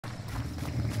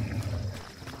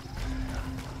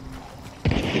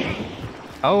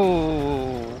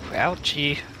Oh,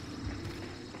 ouchie.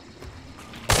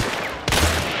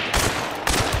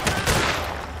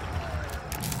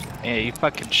 Yeah, you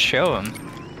fucking show him.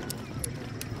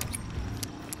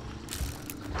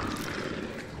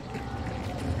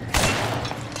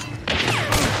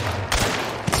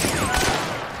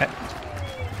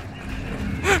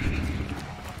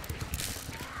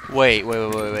 Wait.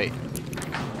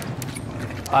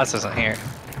 Boss isn't here.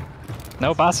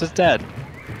 No, boss is dead.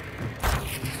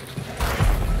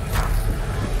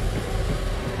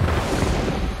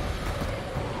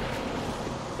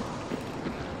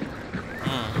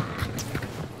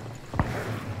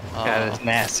 Got his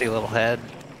nasty little head.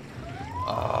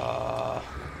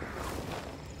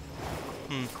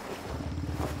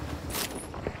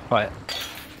 What?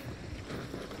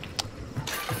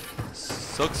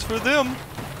 Sucks for them.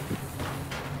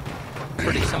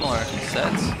 Pretty similar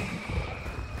sets.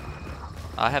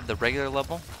 I have the regular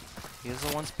level. He has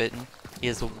the one spitting. He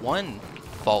has the one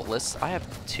faultless. I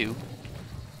have two.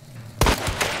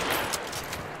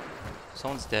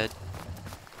 Someone's dead.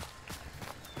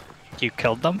 You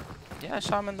killed them? Yeah, I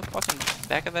shot him in the fucking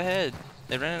back of the head.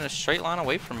 They ran in a straight line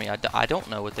away from me. I don't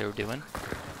know what they were doing.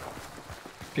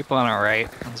 People on our right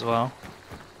as well.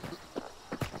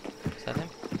 Is that him?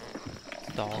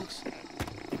 It's dogs.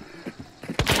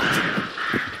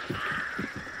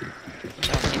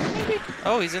 Maybe?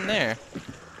 Oh, he's in there.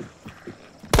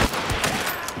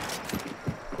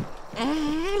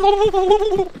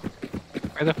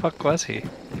 Where the fuck was he?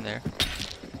 In there.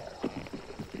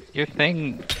 Your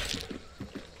thing...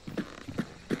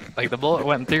 Like, the bullet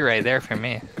went through right there for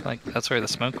me. Like, that's where the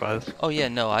smoke was. Oh yeah,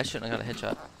 no, I shouldn't have got a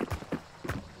headshot.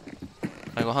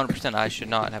 Like 100% I should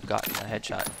not have gotten a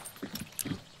headshot.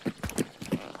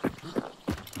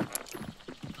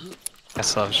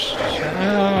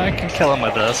 I can kill him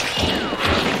with this.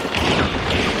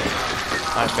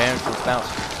 My bands will bounce.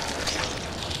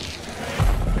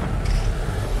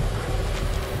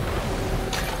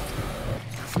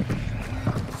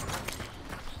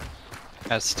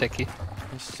 That's sticky.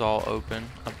 This is all open.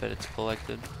 I bet it's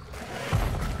collected.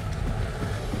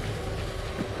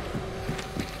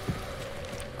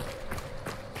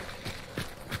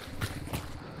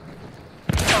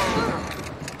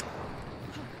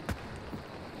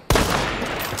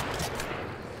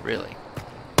 Really?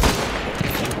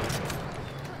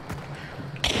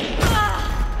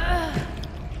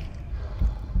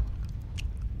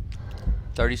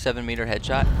 .37-meter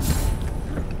headshot.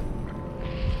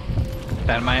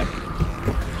 Dynamite.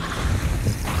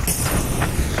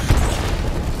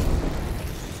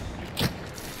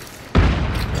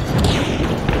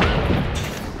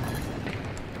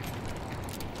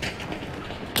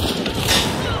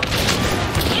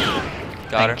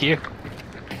 Got her. Thank you.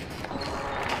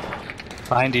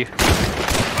 Behind you.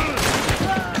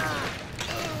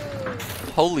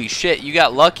 Holy shit, you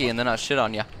got lucky and then I shit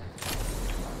on you.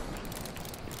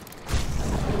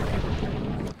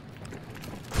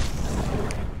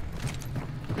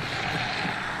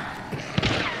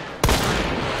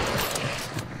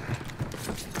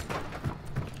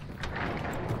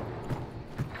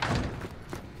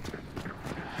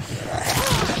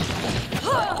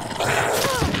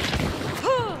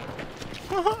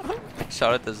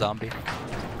 Shot at the zombie.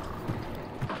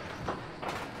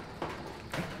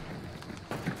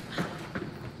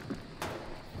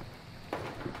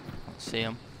 See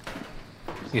him.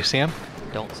 You see him?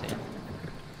 Don't see him.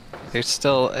 They're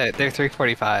still, they're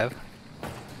 345.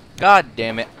 God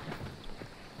damn it.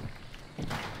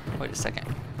 Wait a second.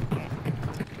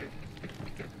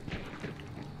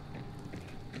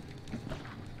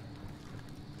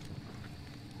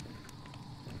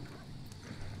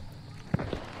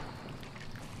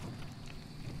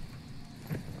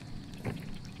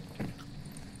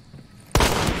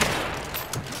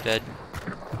 Dead.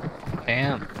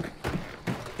 Damn.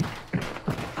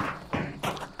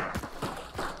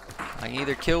 I can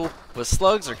either kill with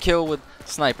slugs or kill with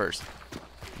snipers.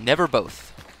 Never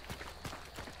both.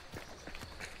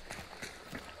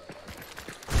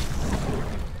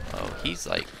 Oh, he's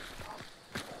like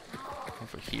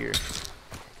over here.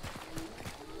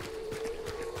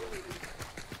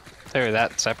 They were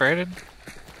that separated?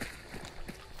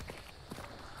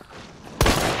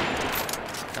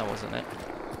 That wasn't it.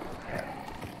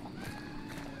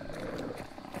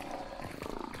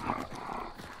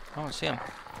 I don't see him.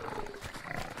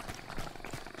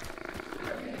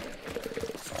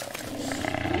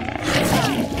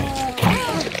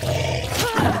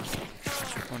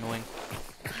 On the wing.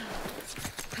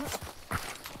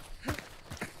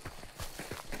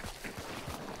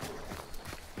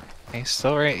 He's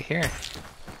still right here.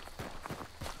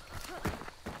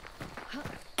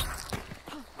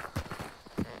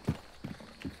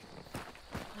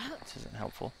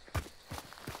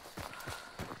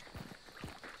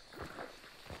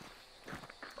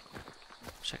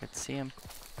 Wish I could see him.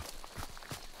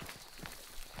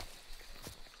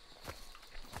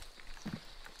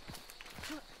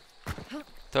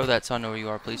 Throw that so I know where you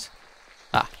are, please.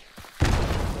 Ah.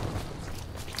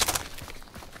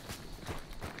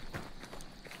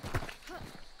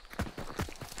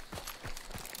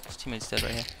 His teammate's dead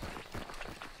right here.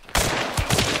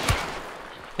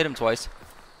 Hit him twice.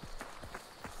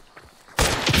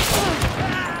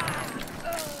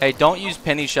 Hey, don't use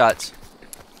penny shots.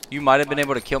 You might have been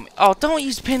able to kill me. Oh, don't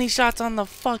use penny shots on the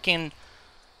fucking...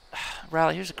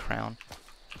 Riley, here's a crown.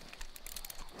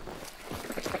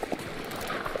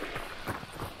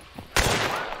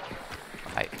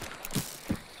 Right.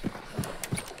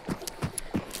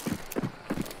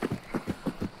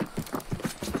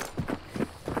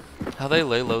 How they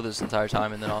lay low this entire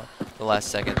time and then all the last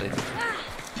second they...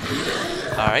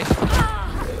 Alright.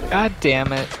 God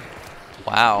damn it.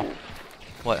 Wow.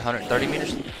 What, 130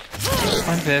 meters?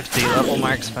 150, level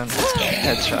marksman.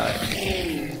 Headshot.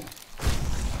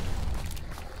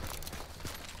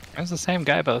 It was the same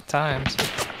guy both times.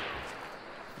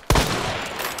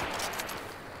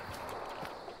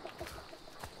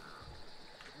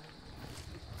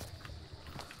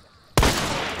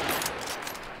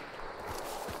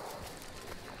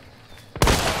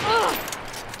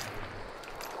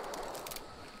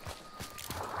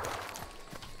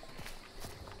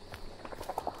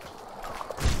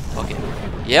 Okay.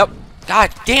 Yep.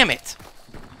 God damn it!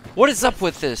 What is up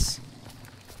with this?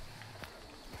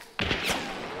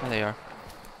 There they are.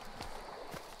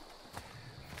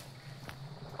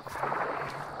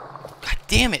 God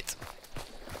damn it!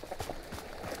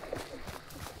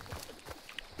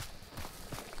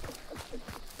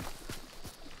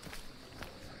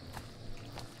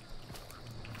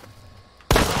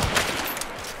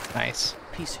 Nice.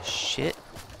 Piece of shit.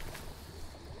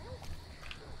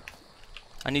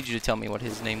 I need you to tell me what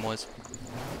his name was.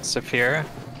 Saphira.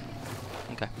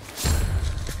 Okay.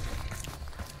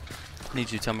 I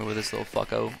need you to tell me where this little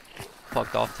fucko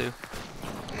fucked off to.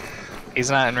 He's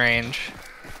not in range.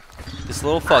 This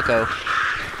little fucko.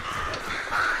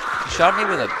 He shot me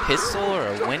with a pistol or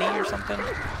a Winnie or something.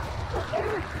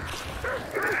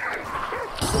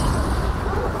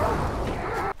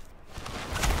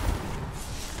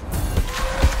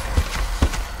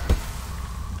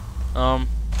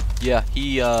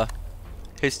 Yeah,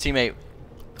 his teammate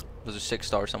was a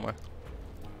 6-star somewhere.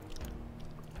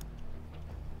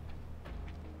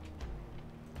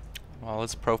 Well,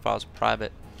 his profile's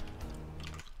private.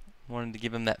 Wanted to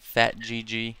give him that fat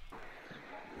GG.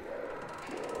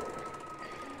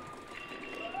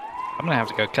 I'm gonna have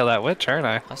to go kill that witch, aren't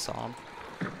I? I saw him.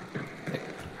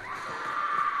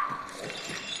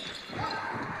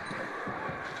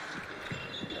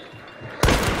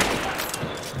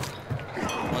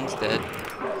 One's dead.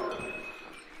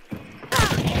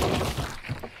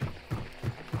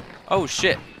 Oh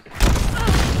shit.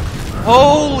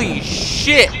 Holy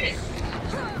shit!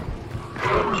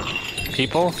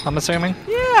 People, I'm assuming?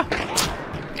 Yeah!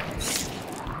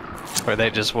 Or are they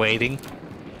just waiting?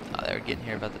 Oh, they were getting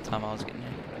here about the time I was getting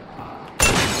here.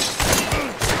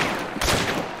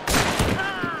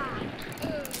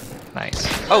 Nice.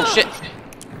 Oh shit!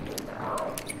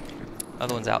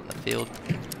 Other one's out in the field.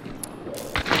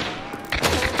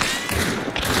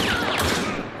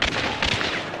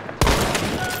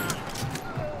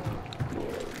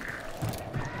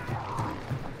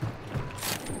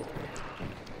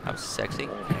 That was sexy.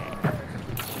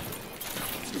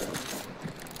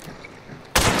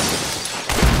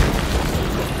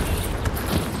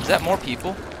 Is that more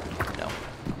people? No.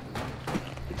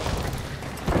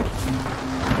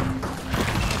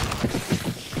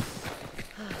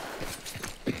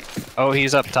 Oh,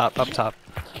 he's up top, up top.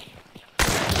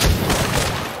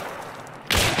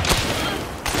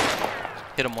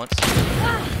 Hit him once.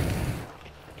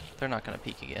 They're not gonna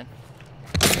peek again.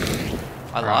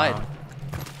 I lied.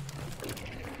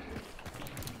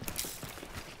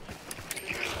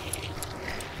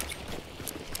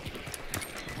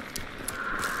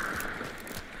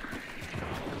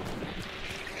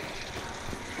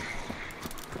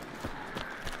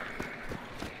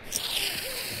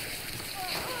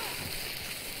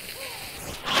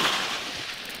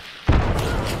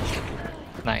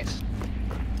 Nice.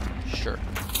 Sure.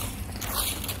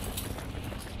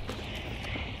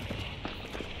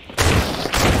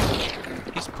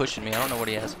 He's pushing me. I don't know what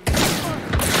he has.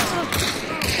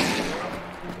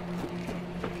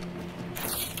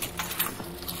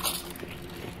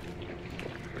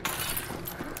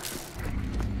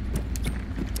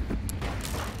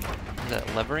 Is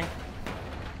that levering?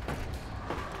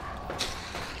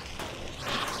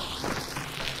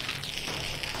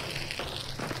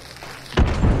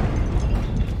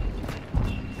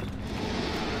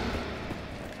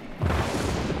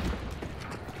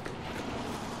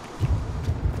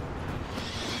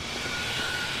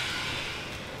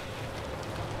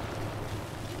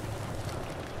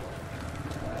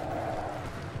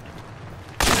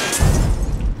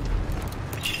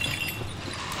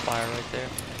 fire right there.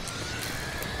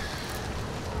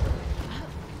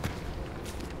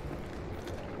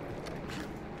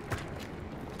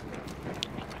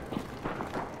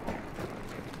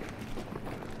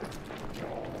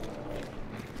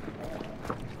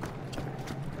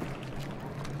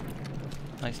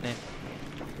 Nice name.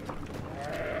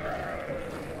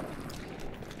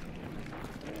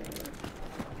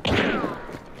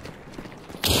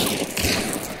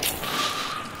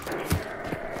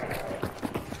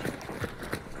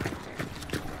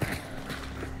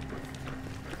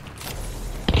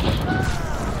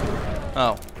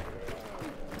 Oh.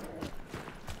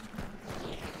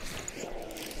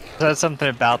 Said something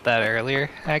about that earlier,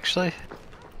 actually.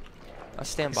 I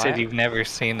stand You by said it. you've never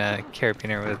seen a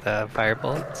carabiner with fire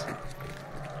bullets.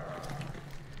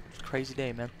 Crazy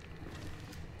day, man.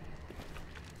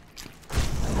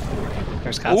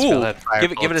 There's Scottsville Ooh! had fire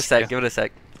Give it a bullets, sec, too. give it a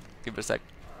sec. Give it a sec.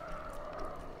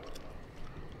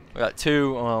 We got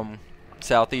two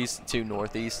southeast, two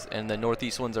northeast, and the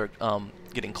northeast ones are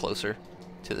getting closer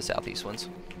to the southeast ones.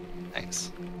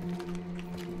 Nice.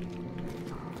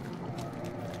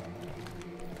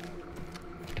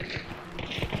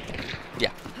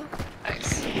 Yeah.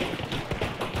 Nice.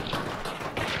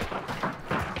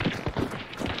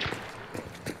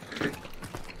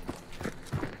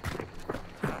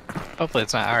 Hopefully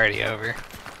it's not already over.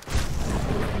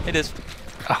 It is.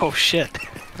 Oh shit.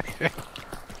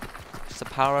 It's the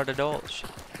power of the Dodge.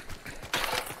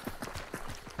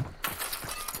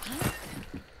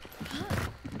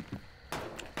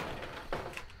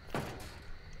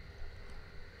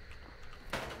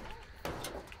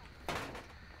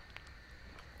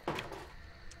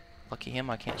 Lucky him,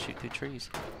 I can't shoot through trees.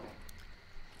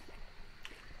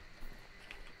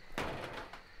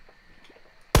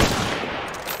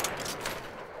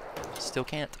 Still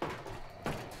can't.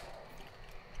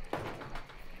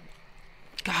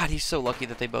 God, he's so lucky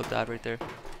that they both died right there.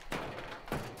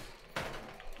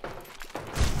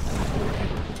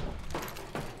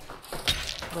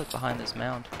 Look behind this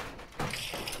mound.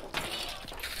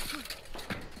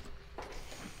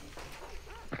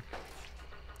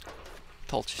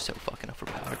 Tulch is so fucking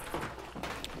overpowered.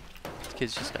 This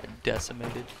kid's just got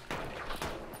decimated.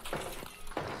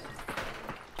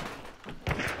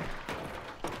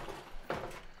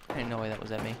 Ain't no way that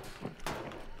was at me.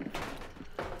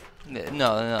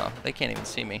 No, they can't even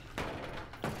see me.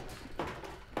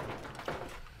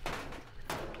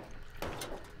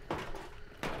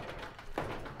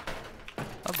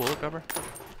 A bullet cover?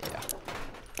 Yeah.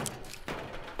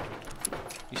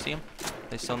 You see them?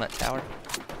 They still in that tower?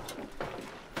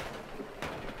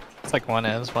 It's like one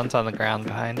is. One's on the ground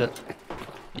behind it.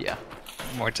 Yeah.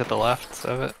 More to the left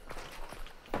of it.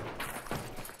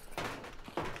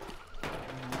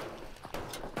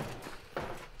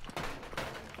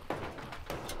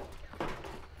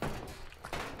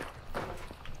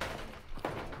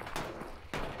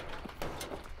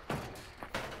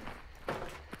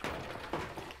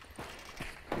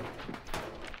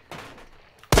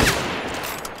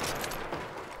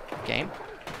 Game?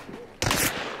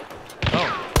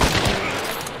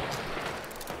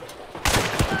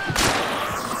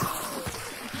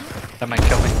 That might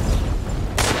kill me.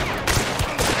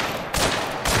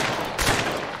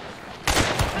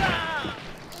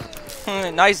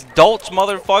 Nice dolch,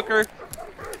 motherfucker.